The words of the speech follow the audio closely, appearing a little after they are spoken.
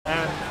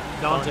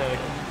Donte.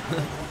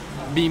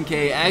 Beam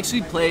K. I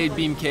actually played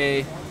Beam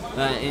K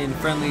in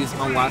friendlies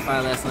on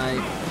Wi-Fi last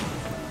night.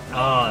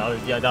 Oh,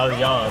 that was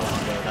young.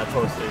 That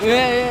posted.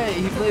 Yeah,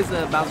 he plays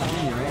Bowser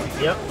Jr.,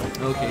 right? Yep.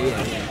 Okay,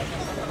 yeah.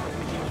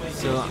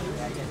 So.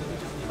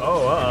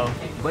 Oh,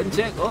 Button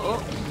check.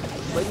 Oh.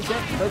 Button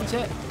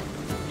check.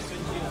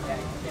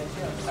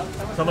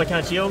 Someone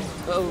can't shield?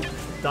 Oh.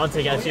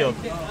 Donte can't shield.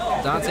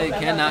 Donte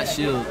cannot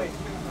shield.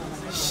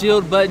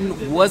 Shield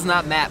button was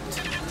not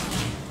mapped.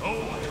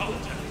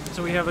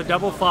 So we have a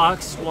double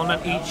Fox, one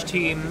on each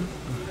team.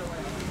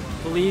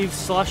 I believe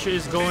Slush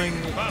is going.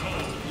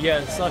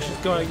 Yeah, Slush is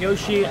going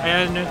Yoshi,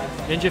 and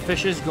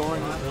Ninjafish is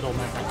going Little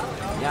Mac.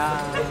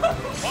 Yeah.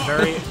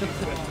 Very.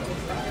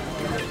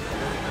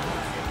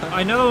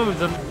 I know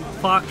the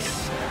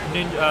Fox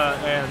Ninja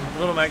and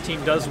Little Mac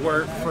team does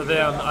work for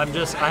them. I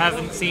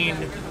haven't seen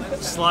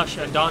Slush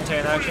and Donte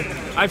in action.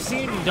 I've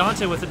seen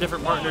Donte with a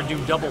different partner do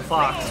double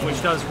Fox,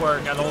 which does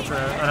work at Ultra,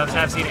 and I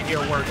have seen it here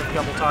work a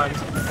couple times,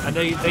 and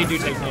they do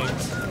take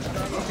names.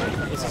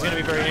 This is going to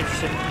be very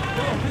interesting.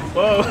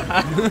 Whoa!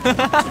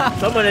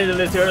 Someone ended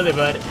this early,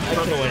 but I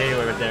don't know what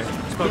anywhere right there.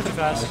 Spoke too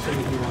fast.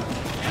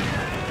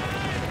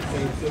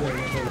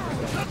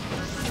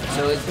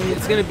 So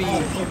it's going to be,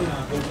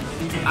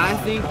 I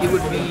think it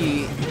would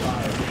be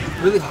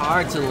really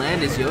hard to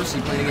land as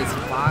Yoshi playing against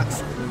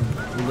Fox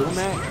and Little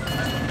Mac.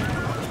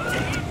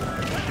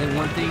 And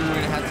one thing we're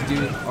going to have to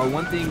do, or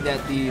one thing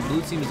that the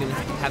blue team is going to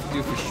have to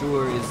do for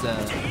sure is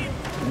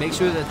make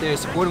sure that they're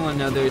supporting one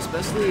another,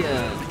 especially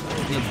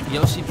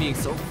Yoshi being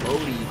so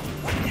floaty.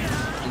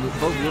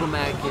 And both Little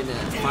Mac and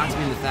Fox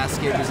being the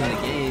fastest characters in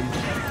the game,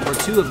 or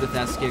two of the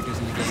fastest characters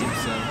in the game.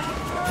 So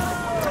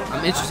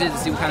I'm interested to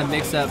see what kind of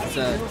mix-ups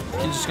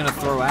he's just going to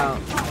throw out.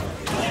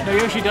 Now,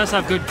 Yoshi does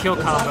have good kill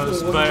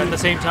combos, but at the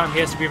same time, he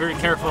has to be very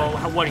careful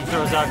what he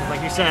throws out.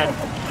 Like you said,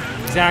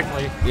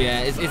 exactly.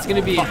 Yeah, it's going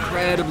to be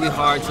incredibly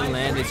hard to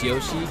land as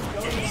Yoshi.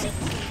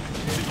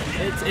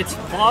 It's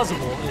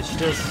plausible. It's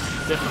just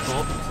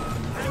difficult.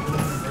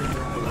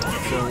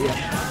 So yeah.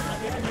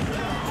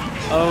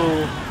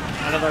 Oh,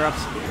 another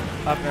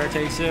up air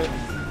takes it.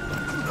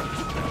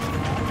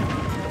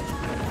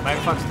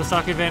 Megafox with the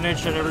stock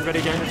advantage, and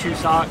everybody getting the two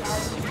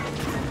stocks.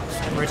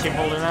 Red team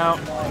holding out.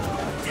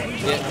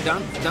 Yeah,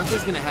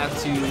 Donte's gonna have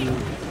to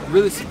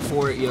really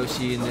support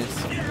Yoshi in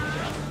this.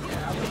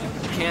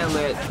 Can't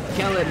let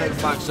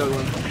Megafox juggle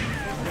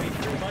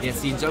him. Yeah,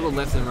 see, juggle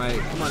left and right.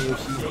 Come on,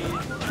 Yoshi.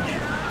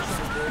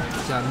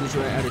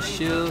 Neutral out of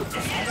shield.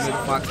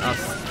 Megafox off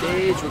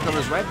stage.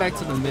 Recovers right back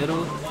to the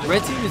middle.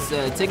 Red team is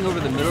taking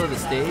over the middle of the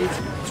stage.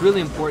 It's really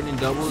important in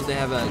doubles. They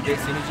have a great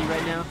synergy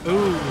right now.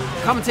 Ooh.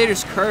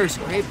 Commentator's curse.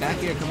 Great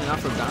back air coming out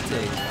from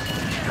Donte.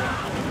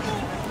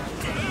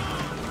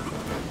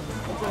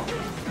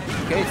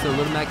 Okay, so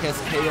Little Mac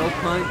has KO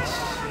punch.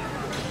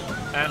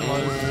 And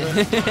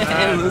loses it.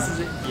 And loses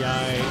it.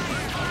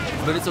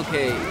 Yikes. But it's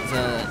okay.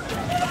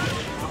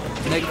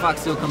 Megafox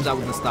still comes out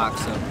with the stock,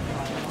 so.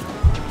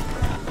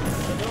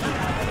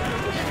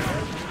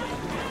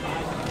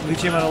 Blue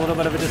team at a little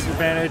bit of a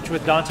disadvantage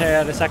with Donte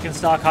at a second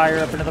stock higher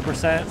up another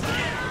percent.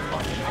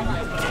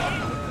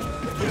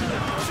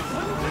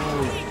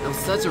 That was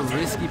such a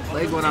risky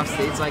play going off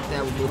stage like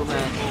that with Little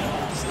Mac.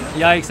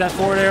 Yikes, that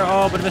forward air.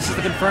 Oh, but misses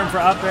the confirm for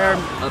up air.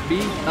 Up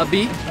B. Up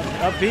B.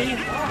 Up B.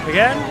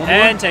 Again.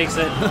 And takes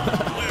it.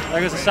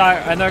 There goes the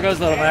stock. And there goes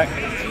Little Mac.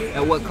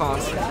 At what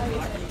cost?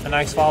 A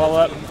nice follow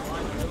up.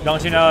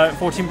 Donte now at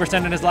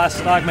 14% in his last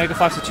stock.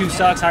 Megafox with two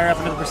stocks higher up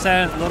another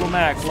percent. Little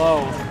Mac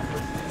low.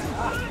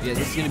 Yeah,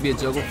 this is going to be a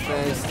juggle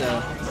fest.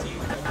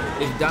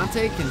 If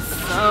Donte can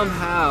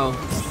somehow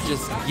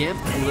just gimp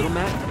Little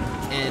Mac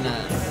and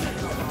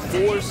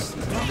force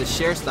the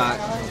share stock,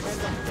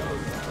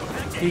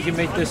 he can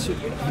make this.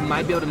 He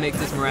might be able to make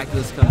this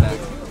miraculous comeback.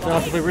 He'll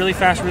have to play really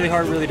fast, really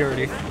hard, really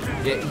dirty.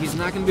 Yeah, he's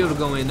not going to be able to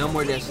go in. No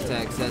more dash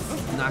attacks. That's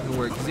not going to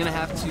work. He's going to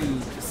have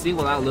to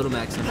single out Little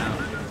Mac somehow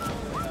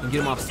and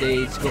get him off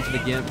stage, go for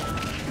the gimp.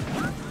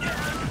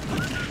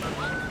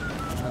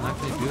 I'm not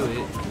going to do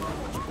it.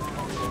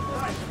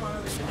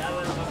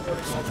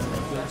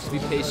 Just be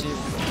patient.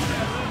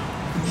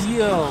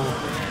 Yo,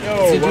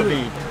 what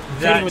beat?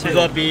 That with his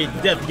up beat,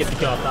 definitely get the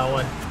kill off that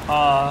one.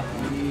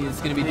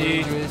 It's gonna be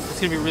dangerous. It's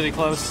gonna be really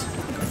close.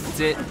 That's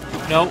it.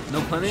 Nope.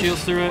 No punish.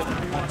 Shields through it.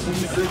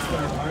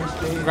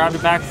 Grabbed a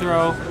back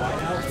throw.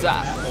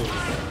 Stop.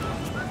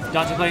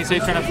 Donte playing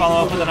safe, trying to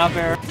follow up with an up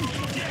air.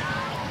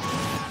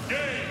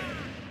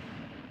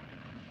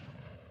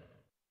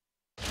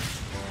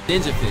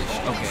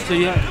 Ninjafish. Okay. So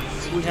yeah.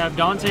 We have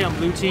Donte on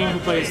blue team who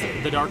plays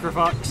the darker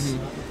Fox,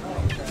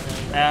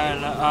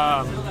 and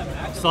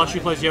Slush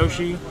who plays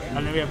Yoshi,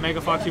 and then we have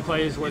Megafox who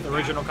plays with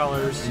original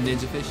colors. And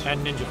Ninjafish?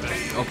 And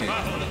Ninjafish. Okay.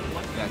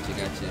 Gotcha.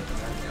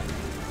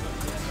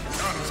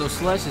 So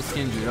Slush is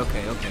Kindred.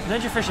 Okay, okay.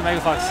 Ninjafish and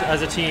Megafox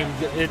as a team,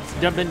 it's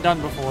been done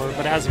before,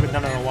 but it hasn't been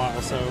done in a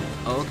while. So.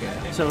 Oh,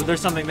 okay. So there's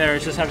something there.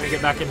 It's just having to get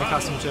back into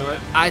accustomed to it.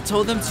 I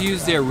told them to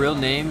use their real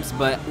names,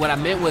 but what I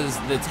meant was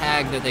the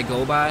tag that they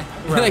go by.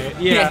 Right. Like,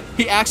 yeah.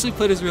 He actually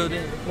put his real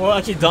name. Well,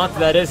 actually, Donte,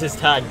 that is his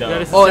tag, though.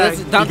 That is his Oh, tag.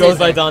 that's He Dante's goes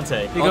by tag.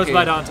 Donte. He goes Okay.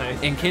 by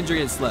Donte. And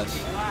Kindred and Slush.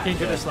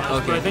 Kindred is Slush.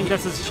 Okay. But I think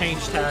that's his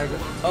change tag.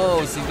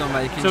 Oh, so he's going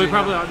by the Kindred.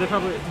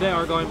 So they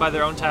are going by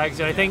their own tags,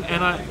 and I think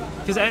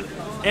because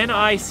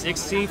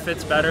NI60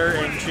 fits better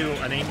into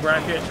a name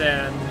bracket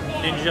than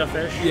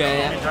Ninjafish.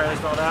 Yeah. Entirely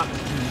spelled out.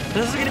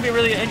 This is going to be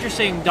really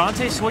interesting.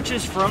 Donte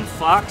switches from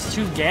Fox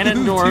to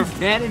Ganondorf.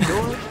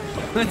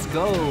 Ganondorf? Let's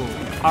go.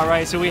 All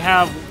right, so we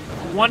have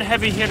one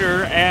heavy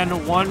hitter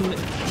and one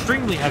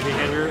extremely heavy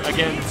hitter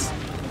against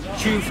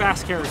two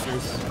fast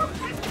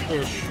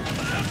characters-ish.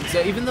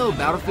 So even though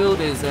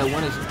Battlefield is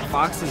one of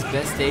Fox's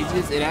best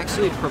stages, it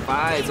actually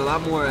provides a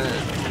lot more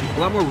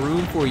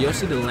room for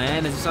Yoshi to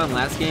land. As you saw in the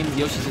last game,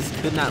 Yoshi just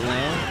could not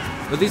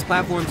land. With these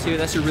platforms here,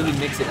 that should really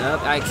mix it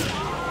up. I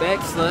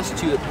expect Slush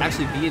to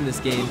actually be in this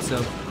game,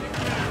 so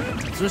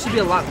it should be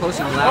a lot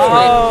closer than last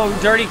game. Oh,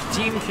 dirty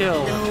team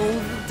kill.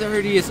 No,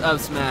 dirtiest up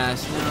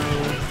smash.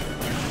 No.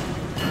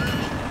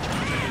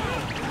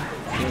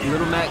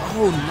 Little Mac.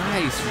 Oh,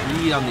 nice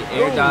read on the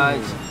air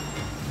dodge.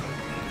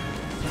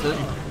 So,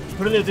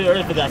 Put it a little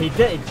early for that. He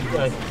did.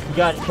 He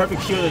got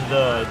perfect shielded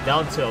the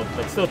down tilt,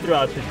 but still threw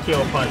out the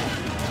KO punch.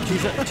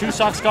 Two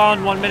stocks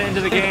gone, 1 minute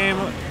into the game.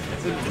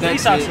 Three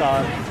stocks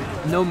gone.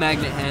 no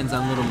magnet hands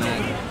on Little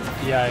Mac.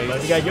 Yeah.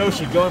 But you got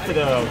Yoshi going for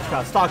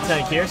the stock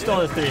tank here,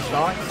 still in his 3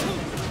 stocks.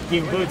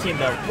 Giving blue team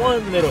that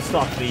one little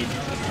stock lead.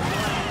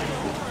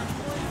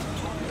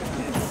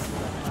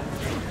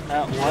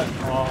 At what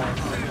cost?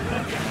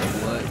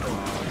 What?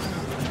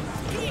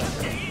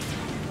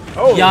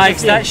 Oh,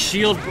 yikes! That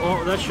shield.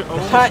 Oh, that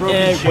almost that broken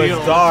egg shield.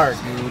 was dark.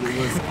 Dude, it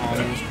was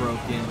almost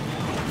broken.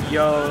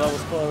 Yo, that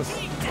was close.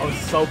 I was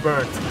so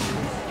burnt.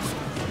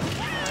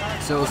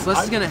 So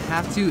Slush is gonna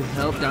have to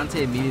help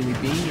Donte immediately.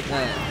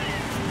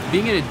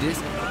 Being at a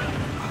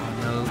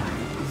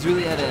he's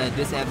really at a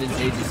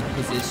disadvantageous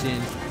position.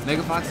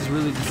 Megafox is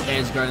really just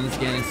edge guarding this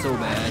game. It's so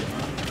bad.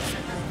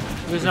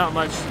 There's not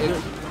much.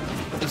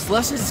 If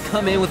Slush just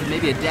come in with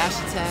maybe a dash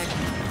attack.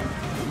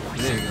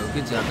 There you go.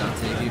 Good job,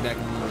 Donte. Be back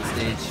in the middle of the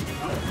stage.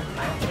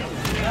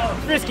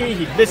 Risky,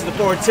 he misses the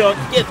forward tilt,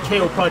 gets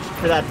KO punch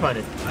for that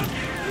punish.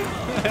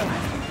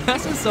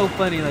 That's just so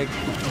funny. Like,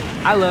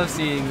 I love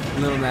seeing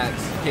Little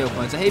Mac's KO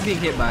punch. I hate being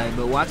hit by it,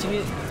 but watching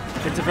it,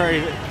 It's a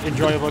very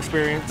enjoyable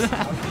experience.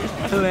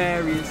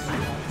 hilarious.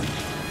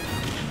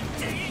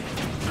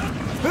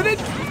 Hit it!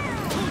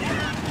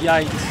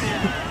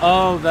 Yikes.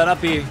 Oh, that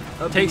uppy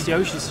takes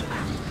Yoshi's.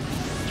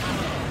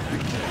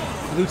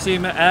 Blue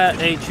team at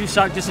a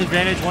 2-stock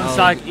disadvantage, 1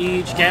 stock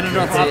each. Ganondorf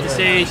That's off it. the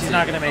stage. He's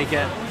not going to make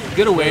it.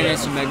 Good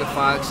awareness from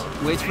Megafox.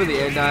 Waits for the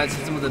air dodge,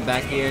 hits him with the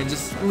back air, and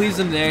just leaves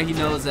him there. He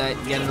knows that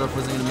Ganondorf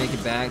wasn't going to make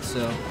it back,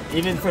 so.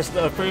 Even for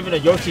even a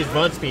Yoshi's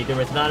run speed, there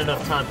was not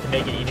enough time to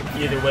make it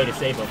either way to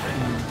save him.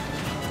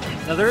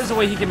 Now, there is a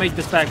way he can make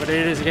this back, but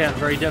it is, again,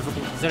 very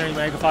difficult considering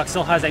Megafox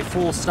still has a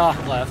full stock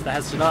left that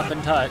has not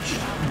been touched.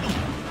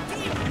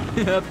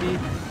 Yep.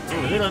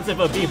 Ooh, they don't save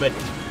up B, but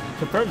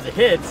confirms the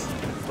hits,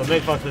 but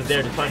Megafox was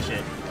there to punch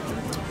it.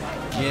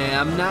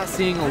 Yeah, I'm not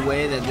seeing a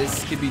way that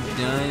this could be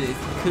done. It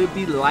could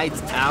be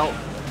lights out,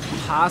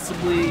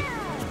 possibly.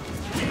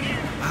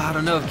 I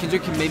don't know if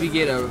Kendrick can maybe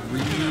get a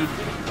read,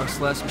 or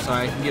Slush, I'm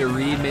sorry, can get a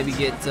read, maybe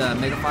get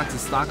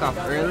Megafox's stock off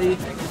early.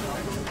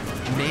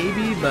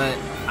 Maybe, but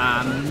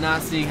I'm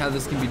not seeing how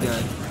this can be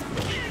done.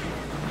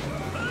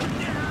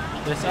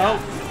 This out.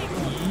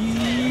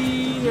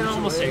 It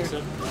almost takes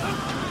it.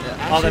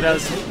 Yeah, All that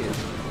actually, does. take it.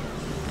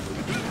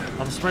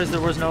 I'm surprised there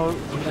was no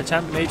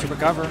attempt made to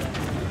recover.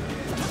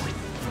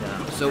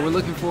 So we're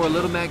looking for a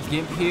Little Mac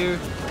Gimp here.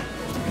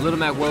 Little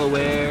Mac well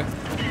aware.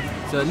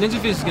 So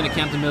Ninjafish is going to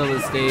camp the middle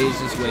of the stage.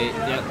 Just wait.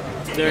 Yep.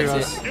 There he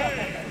That's goes. it.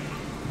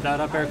 That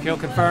up air kill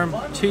confirmed.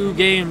 2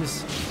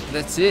 games.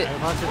 That's it.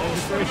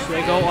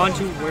 They go on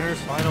to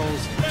winners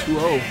finals.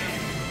 2-0.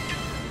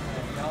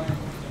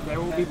 They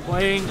will be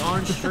playing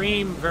on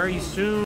stream very soon.